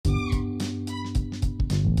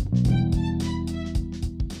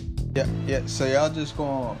Yeah. So y'all just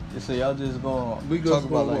gonna We talk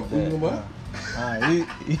about gonna like that. Alright,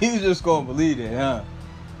 you just gonna believe it, huh?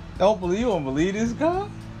 You don't believe this guy?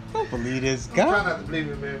 Don't believe this guy. I'm trying not to believe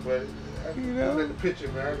it, man, but I know? look at the picture,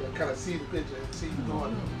 man. I kind of see the picture and see what's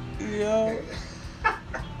going on. Yeah.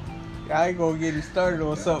 I ain't gonna get you started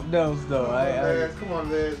on something else though. Come on,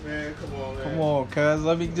 Les, man. Come on, man. Come on, cuz.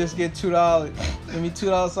 Let me just get $2. Give me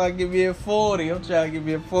 $2 so I can give me a 40. I'm trying to give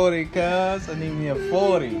me a 40, cuz. I need me a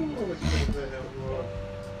 40.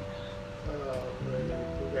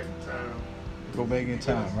 Go back in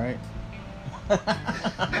time, right?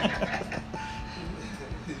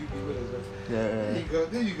 Yeah.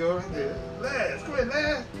 There you go, right there. Laz, come here,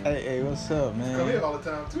 Laz. Hey, what's up, man? Come here all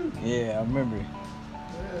the time, too. Yeah, I remember. Yeah.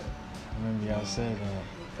 I remember y'all said that.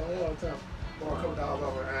 Come here all the time. Or a couple dollars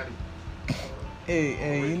off her auntie.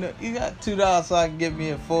 Hey, you got $2 so I can get me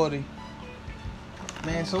a 40.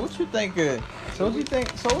 Man, so what you think of? So what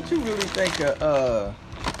you really think of?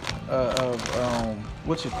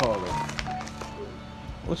 What you call it?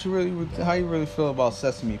 How you really feel about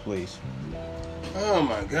Sesame Place? Oh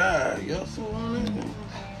my God, y'all so on it?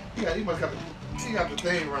 Yeah, he got the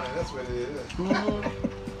thing running. That's what it is.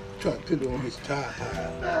 Trying to put it on his tie.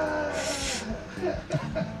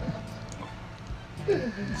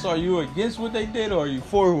 So are you against what they did or are you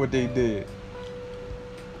for what they did?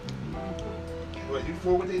 What, you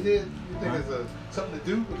for what they did? You think it's something to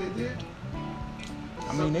do what they did?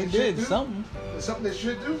 I mean, they did something. It's something they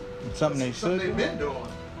should do? Something they've been doing.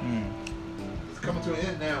 It's coming to an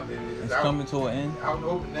end now, baby. It's coming to an end? Out in the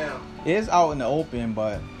open now. It's out in the open,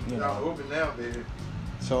 but, you know. It's out in the open now, baby.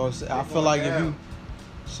 So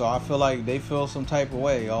I feel like they feel some type of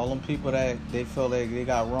way. All them people that they feel like they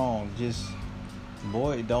got wrong, just,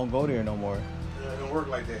 boy, don't go there no more. It don't work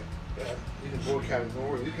like that. You can boycott it. Don't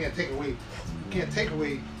work. You can't take away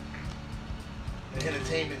the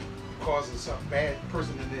entertainment because of some bad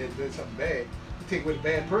person in there did something bad. You take away the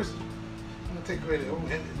bad person. You're gonna take away the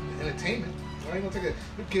entertainment. Why you gonna take it?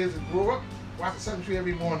 The kids that grow up watching Sesame Street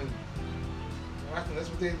every morning.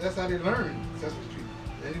 That's how they learn Sesame Street.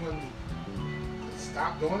 Anyone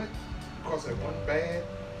stop doing it because of one bad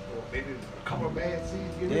or maybe a couple of bad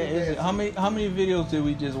scenes? Yeah, how many videos did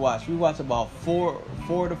we just watch? We watched about four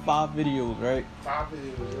to five videos, right? 5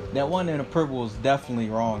 videos. Yeah. That one in the purple was definitely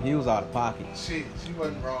wrong. He was out of pocket. She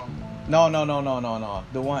wasn't wrong. No.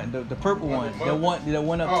 The purple one. The one that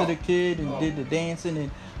went up to the kid and did the dancing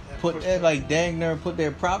and put that like dang near and put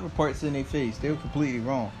their private parts in their face. They were completely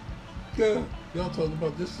wrong. Yeah, y'all talking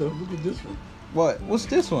about this stuff. Look at this one. What? What's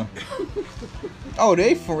this one? Oh,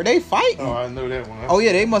 they fighting. Oh, I know that one. Oh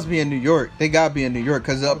yeah, they must be in New York. They gotta be in New York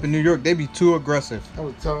because up in New York they be too aggressive. I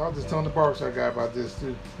was just telling the barbershop guy about this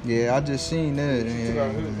too. Yeah, I just seen that.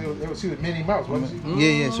 She was Minnie Mouse, wasn't she?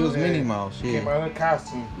 Yeah, she was Minnie Mouse. Yeah. Came out of her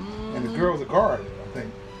costume, and the girl was a guard, I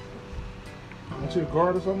think. Wasn't she a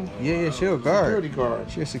guard or something? Yeah, she was a guard. Security guard.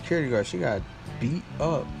 She a security guard. She got beat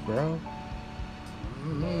up, bro.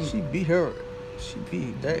 She beat her. She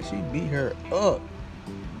beat her up.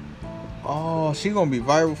 Oh, she gonna be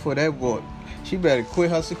viral for that boy. She better quit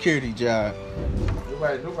her security job.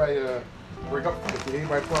 Nobody break up with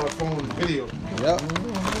anybody put on the phone video. Yep.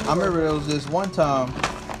 I remember there was this one time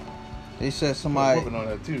they said somebody working on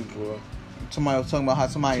that too, boy. Somebody was talking about how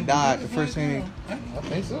somebody died. The first thing I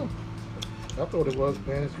think so. I thought it was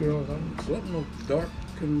Spanish girl or something. Something dark.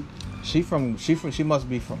 she must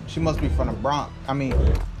be from the Bronx. I mean,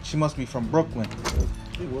 she must be from Brooklyn.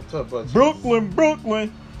 Hey, what's up, bud?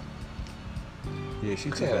 Brooklyn. Yeah, she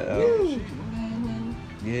took that out.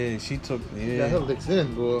 Yeah, she took. Yeah. Got her licks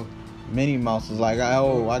in, boy. Minnie Mouse was like,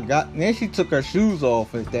 I got. Then she took her shoes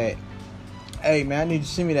off at that. Hey man, I need you to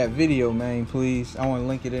send me that video, man, please. I want to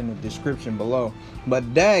link it in the description below.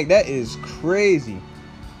 But dang, that is crazy.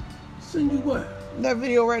 Send you what? That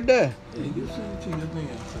video right there. Yeah, you send it to your man.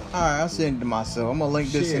 Alright, I'll send it to myself. I'm gonna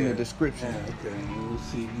link this in the description. Yeah, okay, we'll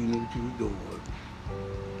see if you know what you were doing.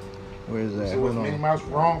 Where is that? So was Minnie Mouse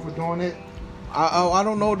wrong for doing it? I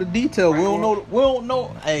don't know the detail. We don't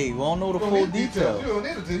know. Hey, we don't know the full details. You don't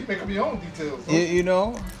need to. You make up your own details. So. You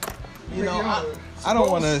know. I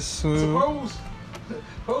don't want to assume.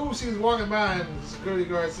 Suppose she was walking by and the security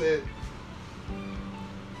guard said,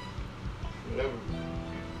 whatever.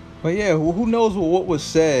 But yeah, who knows what was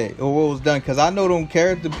said or what was done? Because I know them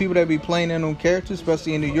characters, the people that be playing in them characters,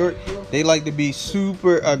 especially in New York, they like to be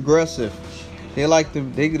super aggressive. They like to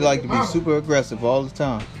be super aggressive all the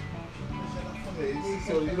time.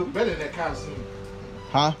 So you look better in that costume.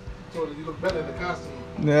 Huh? So you look better in the costume.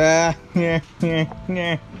 Yeah.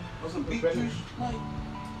 Some beet juice? Like,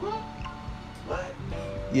 what?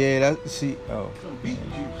 Yeah, that. See. Oh. Some beet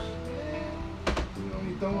juice. You don't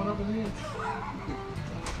need throwing up in here?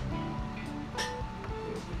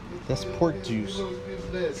 That's pork juice.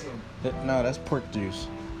 No, that's pork juice.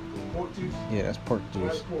 Pork juice? Yeah, that's pork Why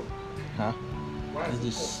is juice. it pork? Huh? Why is It it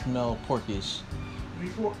just pork? smell porkish. You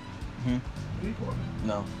eat pork? Hmm? You eat pork?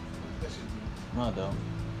 No, That shit. no, I don't.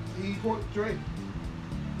 You eat pork, Dre?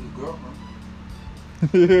 His girlfriend.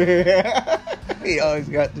 He always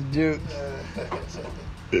got the juice.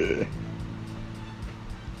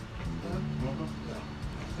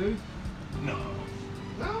 Dude? No.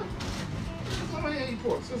 No. Somebody ain't eat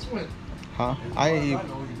pork since when? Huh? I ain't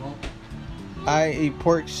eat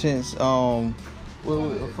pork since well,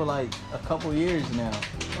 for like a couple years now.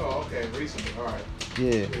 Oh, okay. Recently. All right.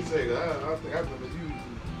 Yeah. They say that. I think I remember you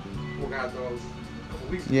eating pork hot dogs a couple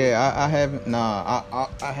weeks ago. Yeah, I haven't. Nah,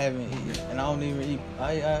 I haven't eaten, and I don't even eat.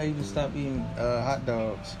 I even stopped eating hot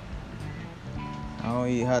dogs. I don't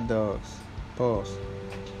eat hot dogs. Pause.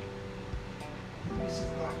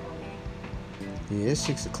 Yeah, it's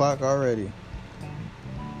 6 o'clock already.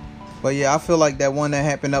 But yeah, I feel like that one that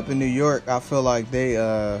happened up in New York. I feel like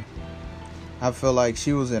I feel like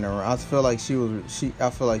she was in her. I feel like she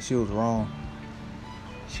was wrong.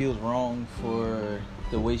 She was wrong for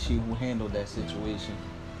the way she handled that situation.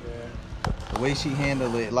 Yeah. The way she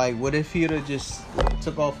handled it. Like, what if he'd have just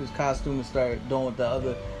took off his costume and started doing with the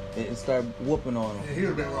other and started whooping on him? Yeah, he would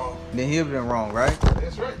have been wrong. Then he'd have been wrong, right?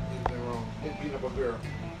 That's right. He would have been wrong. He beating up a girl.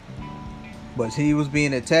 But he was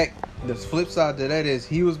being attacked. The flip side to that is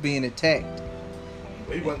he was being attacked.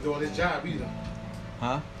 But he wasn't doing his job either.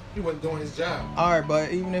 Huh? He wasn't doing his job. Alright,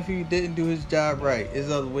 but even if he didn't do his job right,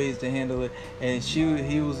 there's other ways to handle it. And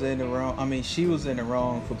he was in the wrong. I mean, she was in the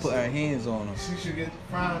wrong for putting her hands on him. She should get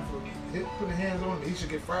fined for putting hands on him. He should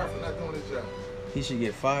get fired for not doing his job. He should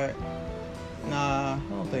get fired. Nah, I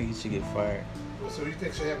don't think he should get fired. So you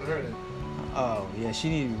think should happen to her then? Oh yeah, she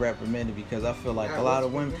need to be reprimanded because I feel like Yeah, a lot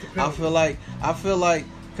of what's women. the I penalty? feel like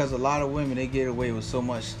because a lot of women they get away with so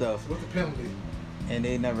much stuff What's the penalty? and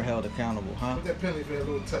they never held accountable, huh? What's that penalty for that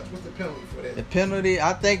little touch? What's the penalty for that? The penalty,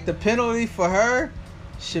 I think the penalty for her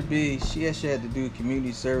should be she had to do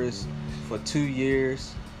community service for 2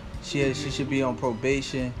 years. She should be on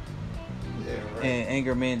probation Yeah, right. and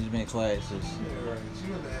anger management classes. Yeah, right.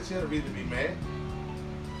 She had a reason to be mad.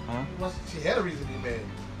 Huh? She had a reason to be mad.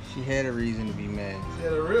 She had a reason to be mad. She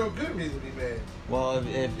had a real good reason to be mad. Well,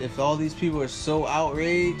 if all these people are so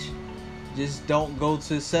outraged, just don't go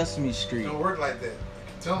to Sesame Street. Don't work like that.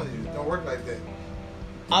 I'm telling you, don't work like that.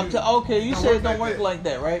 Okay, you Don't said work don't like work that. like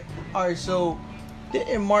that, right? All right, so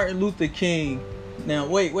didn't Martin Luther King? Now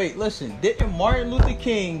wait, listen. Didn't Martin Luther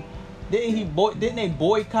King? Didn't they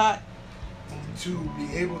boycott? To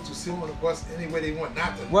be able to sit on the bus any way they want,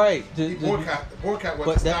 not to. Right. The boycott was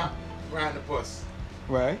but to stop riding the bus.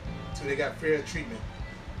 Right. So they got fair treatment.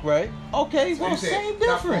 Right. Okay. So Well, you said, same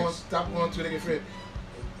difference. Stop going till they get fair.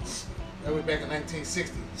 That was back in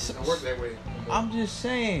 1960. It don't work that way. No more. I'm just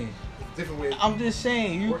saying. It's a different way. I'm just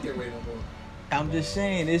saying. Work that way no more. I'm just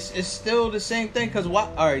saying. It's still the same thing. Cause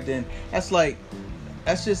why? All right, then.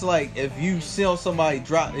 That's just like if you saw somebody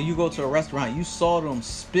drop and you go to a restaurant, you saw them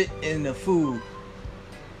spit in the food,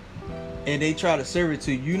 and they try to serve it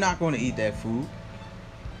to you. You're not going to eat that food.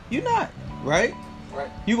 You're not, right? Right.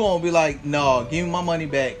 You gonna be like, no, give me my money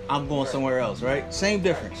back. I'm going somewhere else, right? Same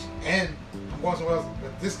difference. And I'm going somewhere else,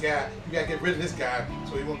 but this guy, you gotta get rid of this guy,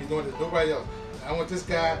 so he won't be doing this. Nobody else. I want this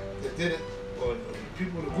guy that did it, or the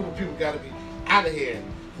group of people gotta be out of here.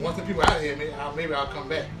 Once the people out of here, maybe I'll come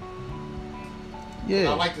back.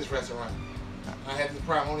 Yeah. I like this restaurant. I had this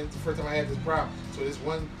problem. Only the first time I had this problem. So this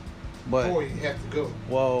one But boy had to go.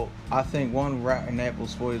 well, I think one rotten apple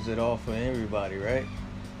spoils it all for everybody, right?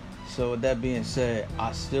 So with that being said,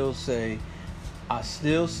 I still say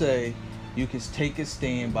you can take a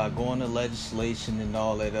stand by going to legislation and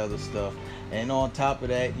all that other stuff. And on top of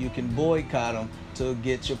that, you can boycott them to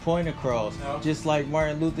get your point across. No. Just like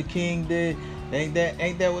Martin Luther King did. Ain't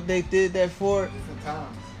that what they did that for? Different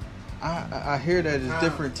times. I hear that it's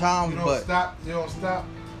different times, You don't but stop. You don't stop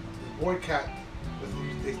the boycott.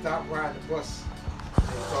 They stopped riding the bus. They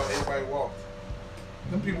thought everybody walked.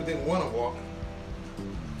 Them people didn't want to walk.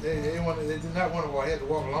 They did not want to walk. They had to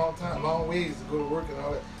walk a long ways to go to work and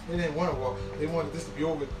all that. They didn't want to walk. They wanted this to be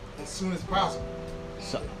over as soon as possible.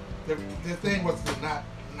 so, Their thing was to not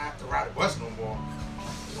to ride the bus no more.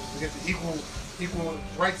 To get the equal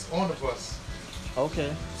rights on the bus.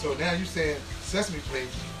 okay. So now you're saying Sesame Place,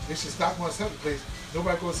 they should stop going to Sesame Place.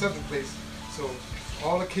 Nobody goes to Sesame Place. So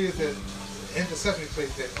all the kids that enter Sesame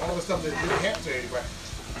Place, that all the stuff that didn't happen to everybody.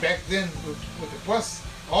 Back then with the bus,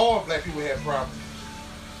 all black people had problems.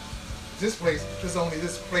 This place, there's only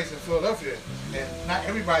this place in Philadelphia, and not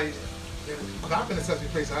everybody Because I've been in such a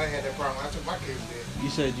place, I ain't had that problem. I took my kids there. You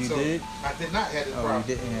said you So, did? I did not have this Oh, problem.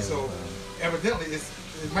 you didn't have so this problem. evidently,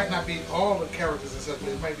 it might not be all the characters and stuff, but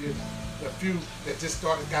it might be a few that just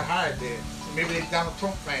got hired there. So maybe they Donald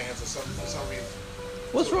Trump fans or something for some reason.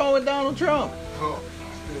 What's wrong with Donald Trump? Oh,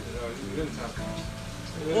 it's good time.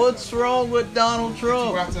 What's wrong with Donald Did you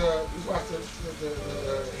Trump? watch the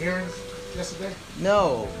hearings yesterday?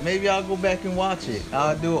 No, maybe I'll go back and watch it.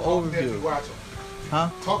 I'll do an Talk to me after you overview. watch them. Huh?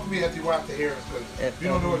 Talk to me after you watch the hearings, because if you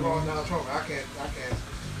don't know what's wrong with Donald Trump, I can't.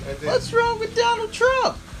 What's wrong with Donald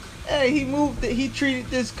Trump? Hey, he treated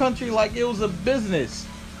this country like it was a business.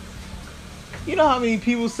 You know how many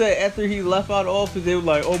people said after he left out of office, they were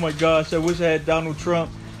like, oh my gosh, I wish I had Donald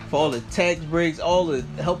Trump for all the tax breaks, all the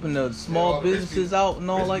helping the small all the rich businesses people. out and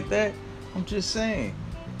all Rich like people. that. I'm just saying.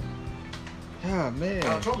 Yeah, man.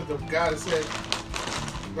 Donald Trump is the guy that said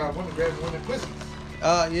about women grabbing women pussies.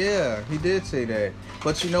 Yeah, he did say that.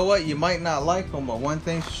 But you know what? You might not like him, but one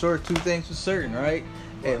thing's for sure, two things for certain, right?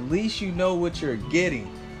 At least you know what you're getting.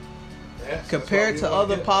 Yes, Compared that's to why we wanna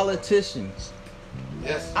other get it. politicians,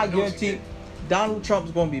 Yes, I you know what you guarantee get. Donald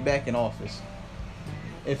Trump's going to be back in office.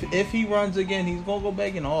 If he runs again, he's going to go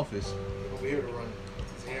back in office. He's gonna be here to run.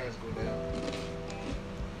 His hearings go down.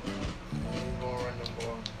 He's gonna run them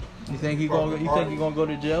more. You think he going to go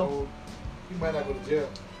to jail? He might not go to jail.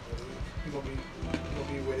 He's gonna be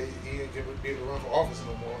where he ain't gonna be able to run for office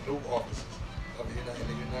no more. No offices in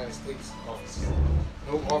the United States offices.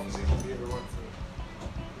 No office he's gonna be able to run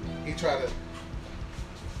for. He tried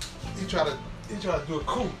to do a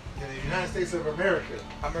coup in the United States of America.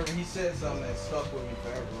 I remember he said something that stuck with me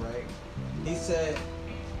forever, right? He said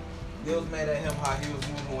they was mad at him how he was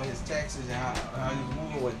moving with his taxes and how he was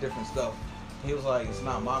moving with different stuff. He was like, "It's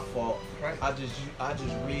not my fault. Right. I just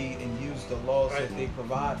read and use the laws Right. that they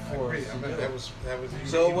provide for us." I to mean, do." that was.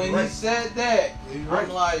 So when right. he said that, You're right.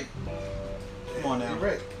 I'm like, "Come on now." You're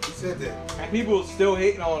right. He said that. And people still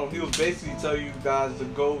hating on him. He was basically telling you guys to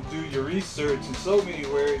go do your research in so many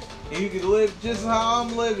words, and you can live just how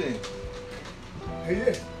I'm living. He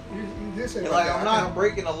did. He did say And about like, that. I'm not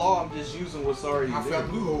breaking the law. I'm just using what's already I there.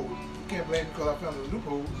 found loopholes. You can't blame me because I found the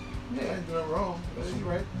loopholes. Yeah. I ain't doing nothing wrong. You're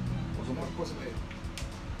right. What's What's the name?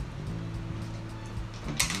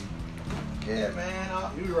 Yeah,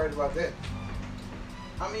 man. You were right about that.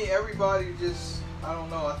 I mean, everybody just, I don't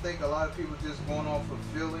know. I think a lot of people just going off of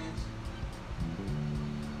feelings.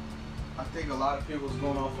 I think a lot of people's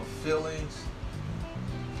going off of feelings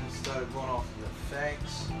instead of going off of the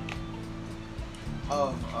facts.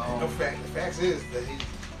 No fact. The fact is that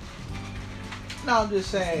No, I'm just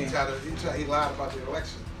saying. he lied about the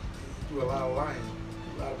election. He threw a lot of lying.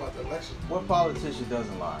 He lied about the election. What politician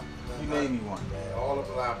doesn't lie? You name me one. Man, all of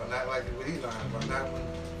them lie, but not like what he lied about. Not when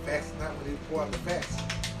he pour out the facts.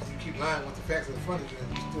 You keep lying once the facts are in front of you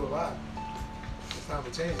and you still lie. It's time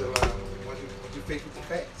to change the lie when you're faced with the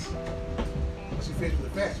facts. Once you're faced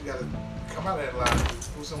with the facts, you gotta come out of that lie and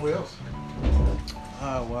go somewhere else.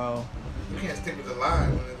 Oh, well. You can't stick with the lie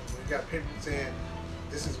when you got people saying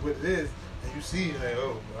this is what it is, and you see like,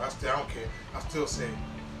 oh, well, I don't care. I still say, you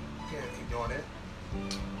can't keep doing that.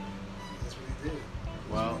 That's what he did.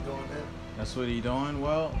 Well, He's doing that. that's what he doing.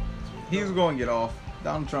 Well, he's going to get off.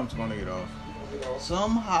 Donald Trump's going to get off.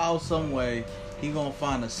 Somehow, some way, he going to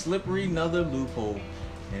find a slippery another loophole,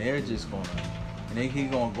 and they're just going to, and then he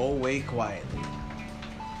going to go away quietly.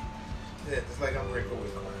 Yeah, just like I'm ready to go away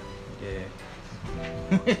quiet. Yeah.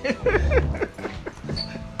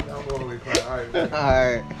 I'm going away quiet. All right, man.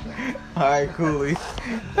 All right, Coolie.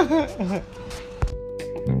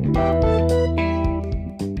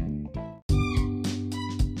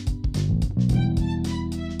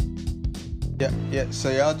 Yeah. So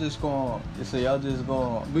y'all just going. We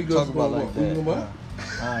talk just about gonna like what? We that. gonna what?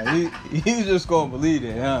 All right, you just gonna believe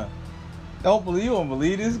it, huh? You don't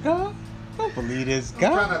believe this guy? Don't believe this I'm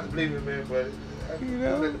trying guy. not to believe it, man, but I You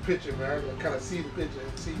know? look at the picture, man. I kind of see the picture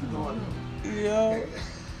and see what's going on. You know,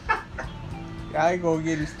 I ain't gonna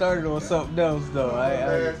get you started on something else though.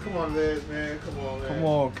 Come on, Les, man. Come on, man. Come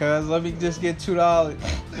on, cuz. Let me just get $2.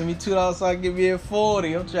 Give me $2 so I can get me a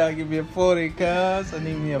 40. I'm trying to get me a 40, cuz. I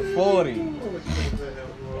need me a 40. What was you gonna say that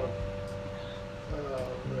for?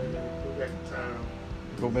 Man, go back in time.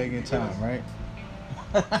 Go back in time, right?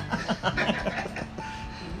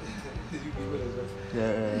 You be with us, right?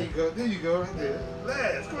 Yeah. There you go, right there.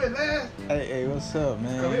 Les, come here, Les. Hey, what's up, Come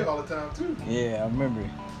here man? all the time, too. Yeah, I remember. Yeah.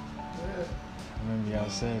 I remember y'all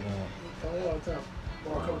said that. Come here all the time.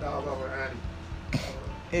 Or a couple dollars off of Annie.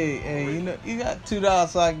 Hey, you know, you got $2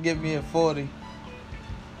 so I can get me a 40.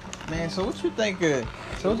 Man, so what you think of?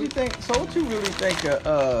 So what you really think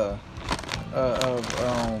of?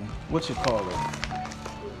 What you call it?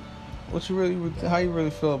 How you really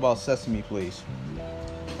feel about Sesame, please?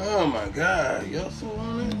 Oh my God, y'all so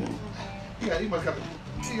on it. Yeah, he got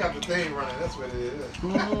the thing running. That's what it is.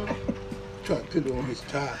 Trying to put it on his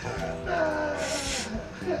tie.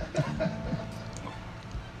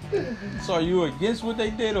 So are you against what they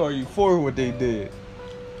did or are you for what they did?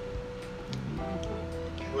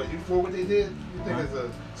 What, you for what they did? You think it's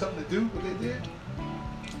something to do what they did?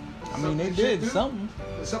 I mean, they did something.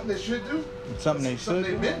 It's something they should do? Something they should do.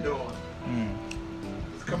 Something they've been doing. Mm.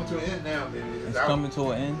 It's coming to an end now, baby. It's coming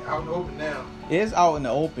to an end? Out in the open now. It is out in the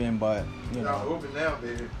open, but, you know. It's out in the open now,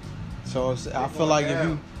 baby. So I feel like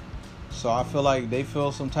I feel like they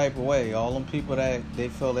feel some type of way. All them people that they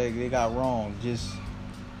feel like they got wrong, just,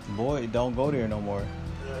 boy, don't go there no more.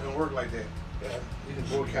 Yeah, it don't work like that. Yeah, you can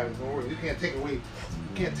boycott it. Don't work. You can't take away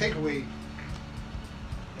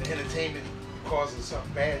the entertainment causes some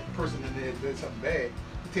bad person in there doing something bad.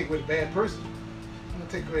 You take away the bad person. You're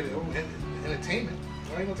gonna take away the entertainment.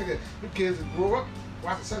 I ain't gonna take the kids that grow up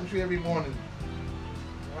watching Sesame Street every morning.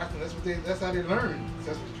 That's how they learn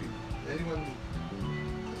Sesame Street. Anyone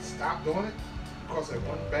stop doing it because of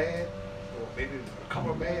one bad or maybe a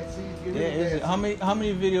couple of bad scenes. How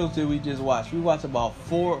many videos did we just watch? We watched about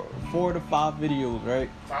four to five videos, right?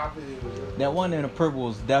 5 videos. Yeah. That one in the purple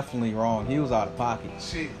was definitely wrong. He was out of pocket.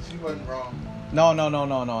 She wasn't wrong. No.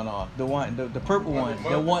 The purple one.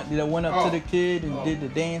 The one that went up to the kid and did the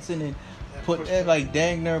dancing and put that like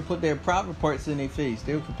dang near put their private parts in their face.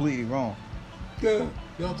 They were completely wrong. Yeah,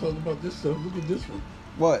 y'all talking about this stuff. Look at this one.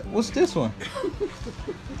 What? What's this one?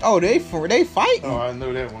 Oh, they fighting. Oh, I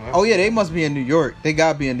know that one. Oh yeah, they must be in New York. They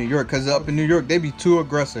gotta be in New York because up in New York they be too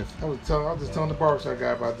aggressive. I was just telling the barbershop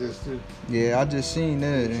guy about this too. Yeah, I just seen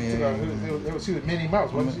that. She was Minnie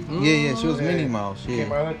Mouse, wasn't she? Yeah, she was Minnie Mouse. Yeah.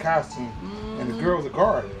 Came out of her costume, and the girl was a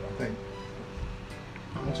guard, I think.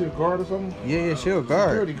 Wasn't she a guard or something? Yeah, she was a guard.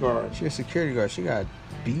 Security guard. She a security guard. She got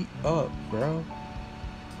beat up, bro.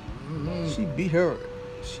 She beat her.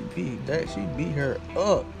 She beat her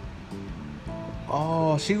up.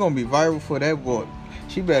 Oh, she gonna be viral for that boy.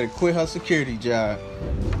 She better quit her security job.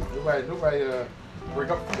 Nobody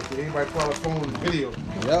break up. Everybody put on the phone video.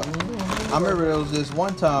 Yep. I remember there was this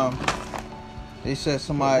one time. They said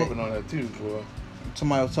somebody. Working on that too, boy.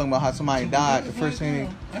 Somebody was talking about how somebody died. The first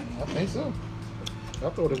thing. I think so. I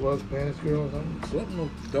thought it was Spanish girl or something.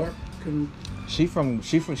 Something dark. She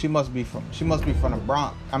must be from the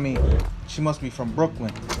Bronx. I mean, she must be from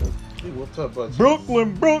Brooklyn. Hey, what's up, bud?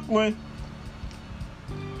 Brooklyn.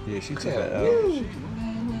 Yeah, she took that out.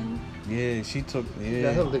 Yeah, she took. Yeah.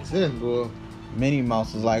 Got her licks in, boy. Minnie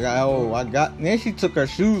Mouse was like, I got. Then she took her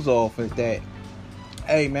shoes off at that.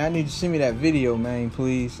 Hey man, I need you to send me that video, man,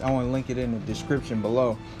 please. I want to link it in the description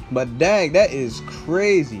below. But dang, that is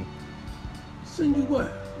crazy. Send you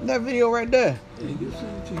what? That video right there. Yeah, you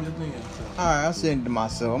send it to your thing. Alright, I'll send it to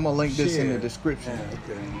myself. I'm gonna link this in the description.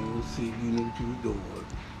 Yeah, okay, we'll see if you know what you doing.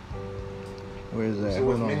 Where is that? So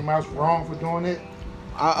was Minnie Mouse wrong for doing it?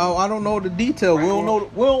 I don't know the detail. We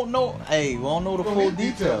don't know. Hey, we don't know the full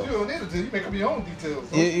details. You don't need to. You make up your own details.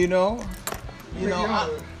 So. You know.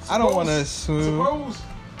 I don't want to assume.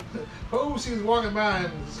 Suppose she was walking by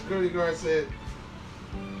and the security guard said,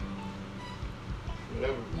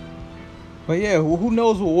 whatever. But yeah, who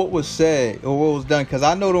knows what was said or what was done? Because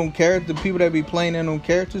I know them characters, the people that be playing in them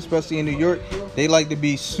characters, especially in New York, they like to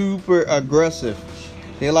be super aggressive.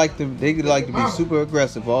 They like to be super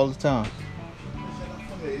aggressive all the time.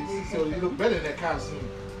 So you look better in that costume.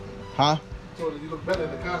 Huh? So you look better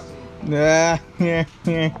in the costume. Yeah.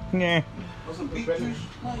 What's some beet juice?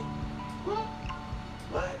 Like,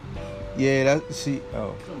 what? Yeah, that's see.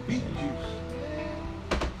 Oh. Some beet juice.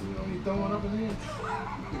 You know you throwing up in here?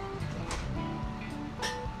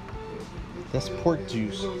 That's pork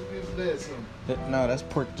juice. No, that's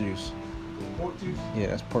pork juice. Pork juice? Yeah,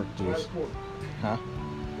 that's pork Why juice. is pork? Huh?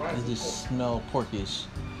 Why It is just pork? smell porkish.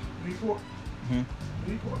 You eat pork? Hmm?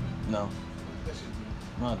 You eat pork? No, That shit.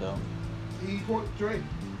 no, I don't. You eat pork, Dre?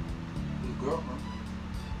 His girlfriend.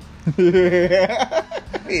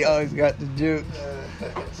 He always got the juice.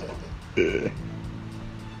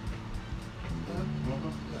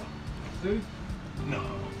 Dude? No.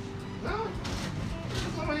 No.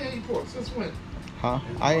 Somebody ain't eat pork since when? Huh?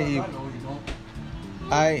 I I ain't know you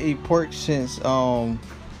don't. eat pork since for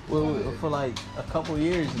like a couple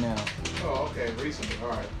years now. Oh, okay. Recently. All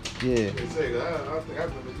right. Yeah. They say, I think I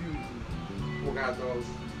remember you pork hot dogs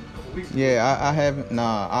a couple weeks ago. Yeah, I haven't.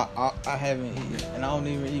 Nah, I haven't eaten, and I don't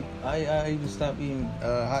even eat. I even stopped eating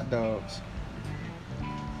hot dogs.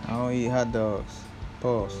 I don't eat hot dogs.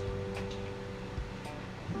 Pause.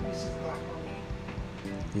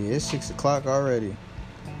 Yeah, it's 6 o'clock already.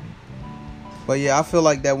 But yeah, I feel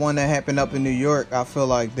like that one that happened up in New York. I feel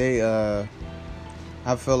like I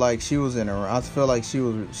feel like she was in her. I feel like she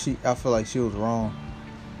was wrong.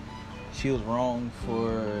 She was wrong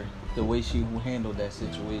for the way she handled that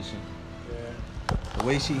situation. Yeah. The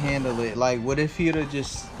way she handled it. Like, what if he'd have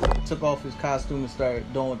just took off his costume and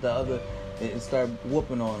started doing with the other and started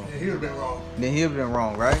whooping on him? Yeah, he would have been wrong. Then he'd have been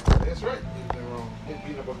wrong, right? That's right. He would have been wrong. He'd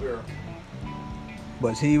beat up a girl.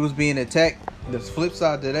 But he was being attacked. The flip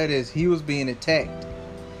side to that is he was being attacked.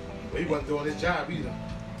 But he wasn't doing his job either.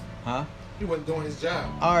 Huh? He wasn't doing his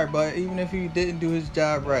job. Alright, but even if he didn't do his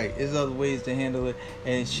job right, there's other ways to handle it.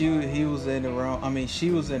 And he was in the wrong. I mean,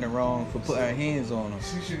 she was in the wrong for putting her hands on him.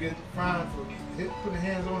 She should get fined for putting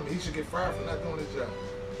hands on him. He should get fired for not doing his job.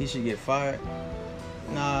 He should get fired?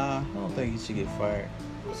 Nah, I don't think he should get fired.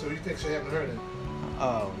 Well, so you think should happen to her then?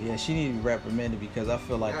 Oh yeah, she need to be reprimanded because I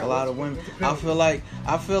feel like Yeah, a lot of women. I feel like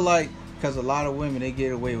because a lot of women they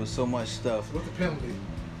get away with so much stuff What's the penalty?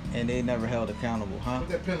 and they never held accountable, huh?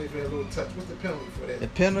 What's that penalty for that little touch? What's the penalty for that? The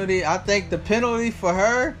penalty, I think the penalty for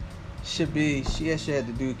her should be she had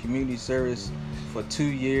to do community service for 2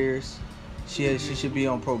 years. She should be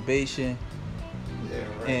on probation Yeah,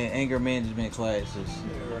 right. and anger management classes.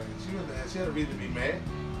 Yeah, right. She had a reason to be mad.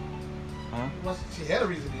 Huh? She had a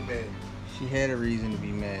reason to be mad. She had a reason to be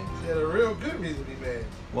mad. She had a real good reason to be mad.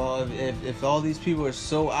 Well, if all these people are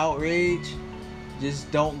so outraged, just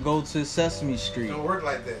don't go to Sesame Street. Don't work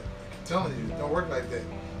like that. I'm telling you, don't work like that.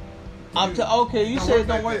 Okay, you said it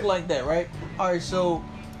don't work that. like that, right? All right, so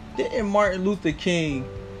didn't Martin Luther King?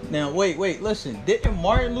 Now wait, listen. Didn't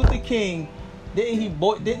Martin Luther King?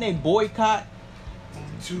 Didn't they boycott?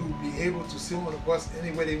 To be able to sit on the bus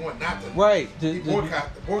any way they want, not to. Right. The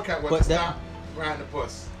boycott was to stop riding the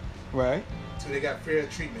bus. Right. So they got fair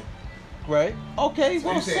treatment. Right. Okay. So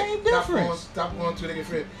Well, you said, same difference. Stop going till they get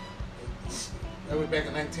fair. That was back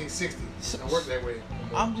in 1960. It don't work that way no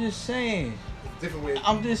more. I'm just saying. It's a different way.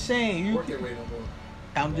 I'm just saying. It work that way no more.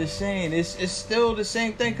 I'm just saying. It's still the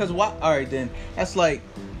same thing. Cause why? All right, then.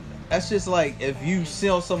 That's just like if you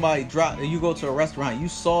see somebody drop, you go to a restaurant, you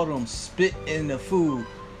saw them spit in the food,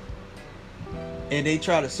 and they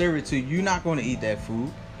try to serve it to you. You're not going to eat that food.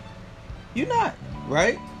 You're not,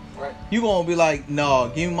 right? Right. You're going to be like,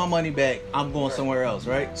 no, give me my money back. I'm going somewhere else,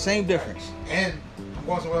 right? Same difference. Right. And I'm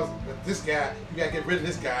going somewhere else, but this guy, you got to get rid of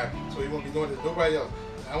this guy so he won't be doing this. Nobody else.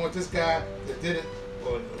 I want this guy that did it,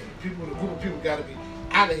 or the group of people got to be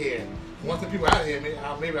out of here. Once the people out of here,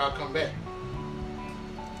 maybe I'll come back.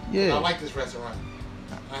 Yeah. I like this restaurant.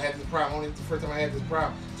 I had this problem. Only the first time I had this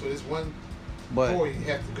problem. So this one boy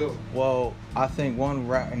had to go. Well, I think one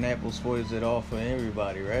rotten apple spoils it all for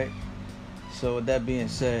everybody, right? So with that being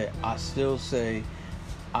said, I still say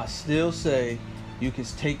you can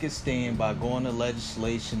take a stand by going to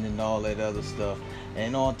legislation and all that other stuff.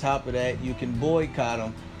 And on top of that, you can boycott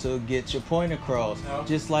them to get your point across. No.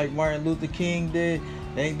 Just like Martin Luther King did.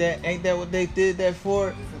 Ain't that what they did that for?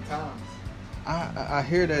 Different times. I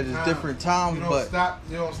hear that it's different times, you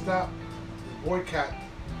don't stop the boycott.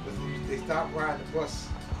 They stopped riding the bus.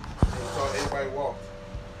 They thought everybody walked.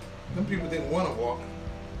 Them people didn't want to walk.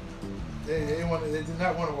 They did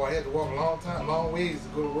not want to walk. They had to walk a long ways to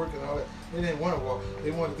go to work and all that. They didn't want to walk.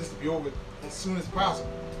 They wanted this to be over as soon as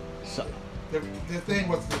possible. So, the thing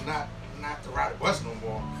was to not to ride the bus no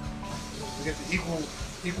more. To get the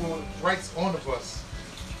equal rights on the bus.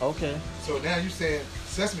 okay. So now you saying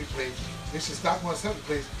Sesame Place, they should stop going to Sesame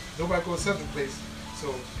Place. Nobody goes to Sesame Place.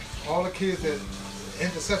 So all the kids that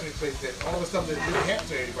enter Sesame Place, that all the stuff that didn't happen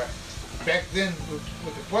to everybody. Back then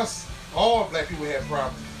with the bus, all black people had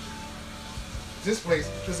problems. This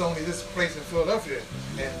is only this place in Philadelphia.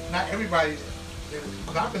 And not everybody,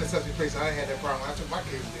 because I've been to Sesame Place, I ain't had that problem. I took my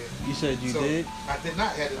kids there. You said you did? I did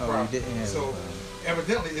not have this problem. You didn't have so it.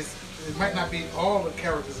 Evidently it might not be all the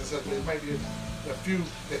characters and stuff, but it might be a few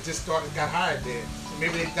that just got hired there. So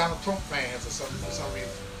maybe they Donald Trump fans or something for some reason.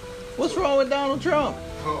 What's wrong with Donald Trump?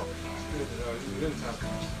 Oh, good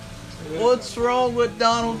time. What's wrong with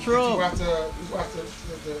Donald Trump? Did you watch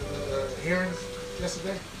the hearings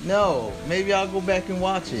yesterday? No, maybe I'll go back and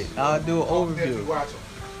watch it. I'll do an Talk to me after overview. you watch them.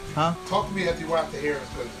 Huh? Talk to me after you watch the hearings,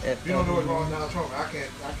 because if you don't know what's wrong with Donald Trump, I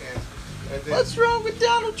can't. What's wrong with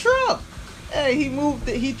Donald Trump? Hey,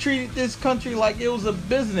 he treated this country like it was a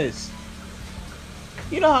business.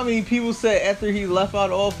 You know how many people said after he left out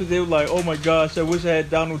of office, they were like, oh my gosh, I wish I had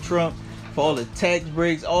Donald Trump for all the tax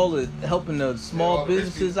breaks, all the helping the small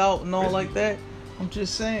businesses out and all like that. I'm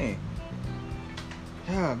just saying.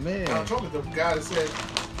 God, man. Donald Trump is the guy that said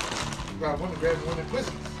about women grabbing women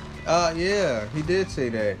pussies. Yeah, he did say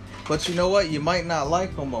that. But you know what? You might not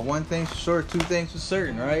like him, but one thing's for sure, two things for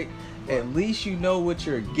certain, right? At least you know what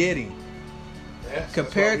you're getting. Yes,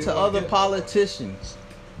 compared to other politicians.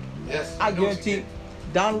 Yes, I guarantee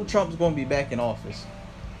Donald Trump's going to be back in office.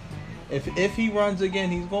 If he runs again,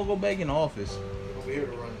 he's going to go back in office. He's going to be able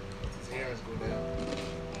to run. His hearings go down.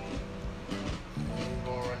 He ain't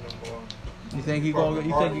going to run no more. You think he's going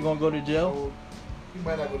to go to jail? He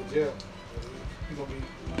might not go to jail. He's going to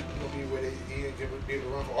be where he ain't going to be able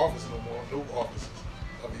to run for office no more. No offices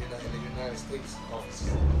in the United States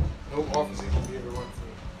offices. No office he's going to be able to run for.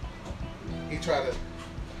 He tried to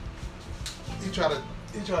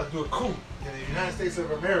do a coup in the United States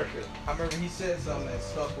of America. I remember he said something that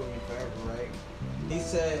stuck with me forever, right? He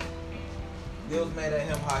said they was mad at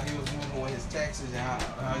him how he was moving with his taxes and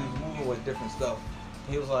how he was moving with different stuff.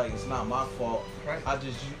 He was like, it's not my fault. Right. I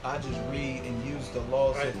just read and use the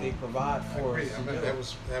laws that they provide for us. That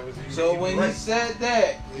was so when he said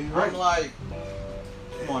that, I'm like,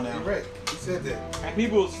 come on now. You're right. He said that. And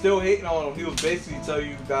people still hating on him. He was basically telling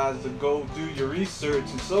you guys to go do your research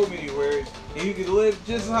in so many words, and you can live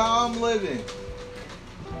just how I'm living.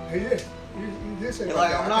 Yeah. You did say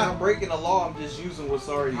like I'm not breaking the law. I'm just using what's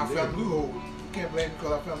already I there. found loopholes. You can't blame me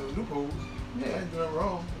because I found the loopholes. Yeah. I ain't doing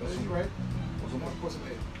wrong. That's you right. What's the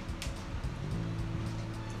name?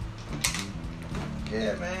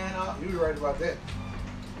 Yeah, man. You were right about that.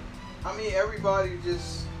 I mean, everybody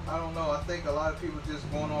just, I don't know. I think a lot of people just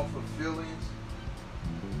going off of feelings.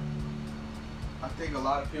 I think a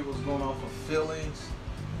lot of people's going off of feelings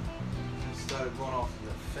instead of going off of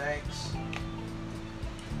the facts.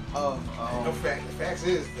 No fact. The fact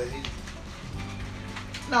is that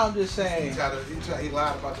no, I'm just saying. He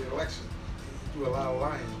lied about the election. He do a lot of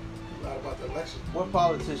lying. He lied about the election. What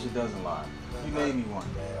politician doesn't lie? You name me one.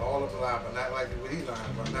 All of them lie, but not like what he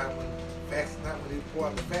lying. But not when he pour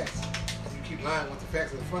out the facts. And you keep lying when the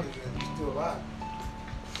facts are in front of you and you still lie.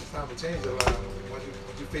 It's time to change the lie when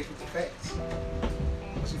you face with the facts.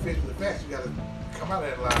 Once you face with the facts, you got to come out of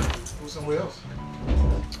that lie and go somewhere else.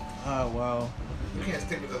 Oh, well. You can't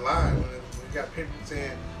stick with the lie when you got people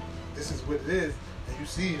saying this is what it is, and you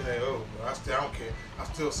see like, oh, I don't care. I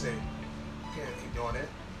still say, you can't keep doing that.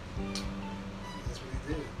 That's what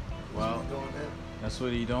he did. Well, that's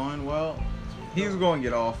what he doing. Well, he's going to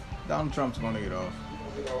get off. Donald Trump's going to get off.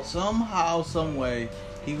 Somehow, some way,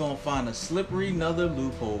 he going to find a slippery another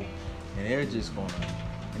loophole, and they're just going to,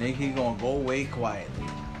 and then he's going to go away quietly.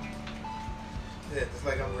 Yeah, just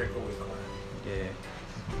like I'm ready to go away quietly. Yeah.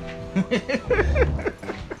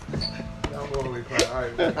 I'm going away quiet. All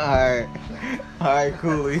right, man. All right,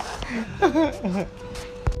 Coolie.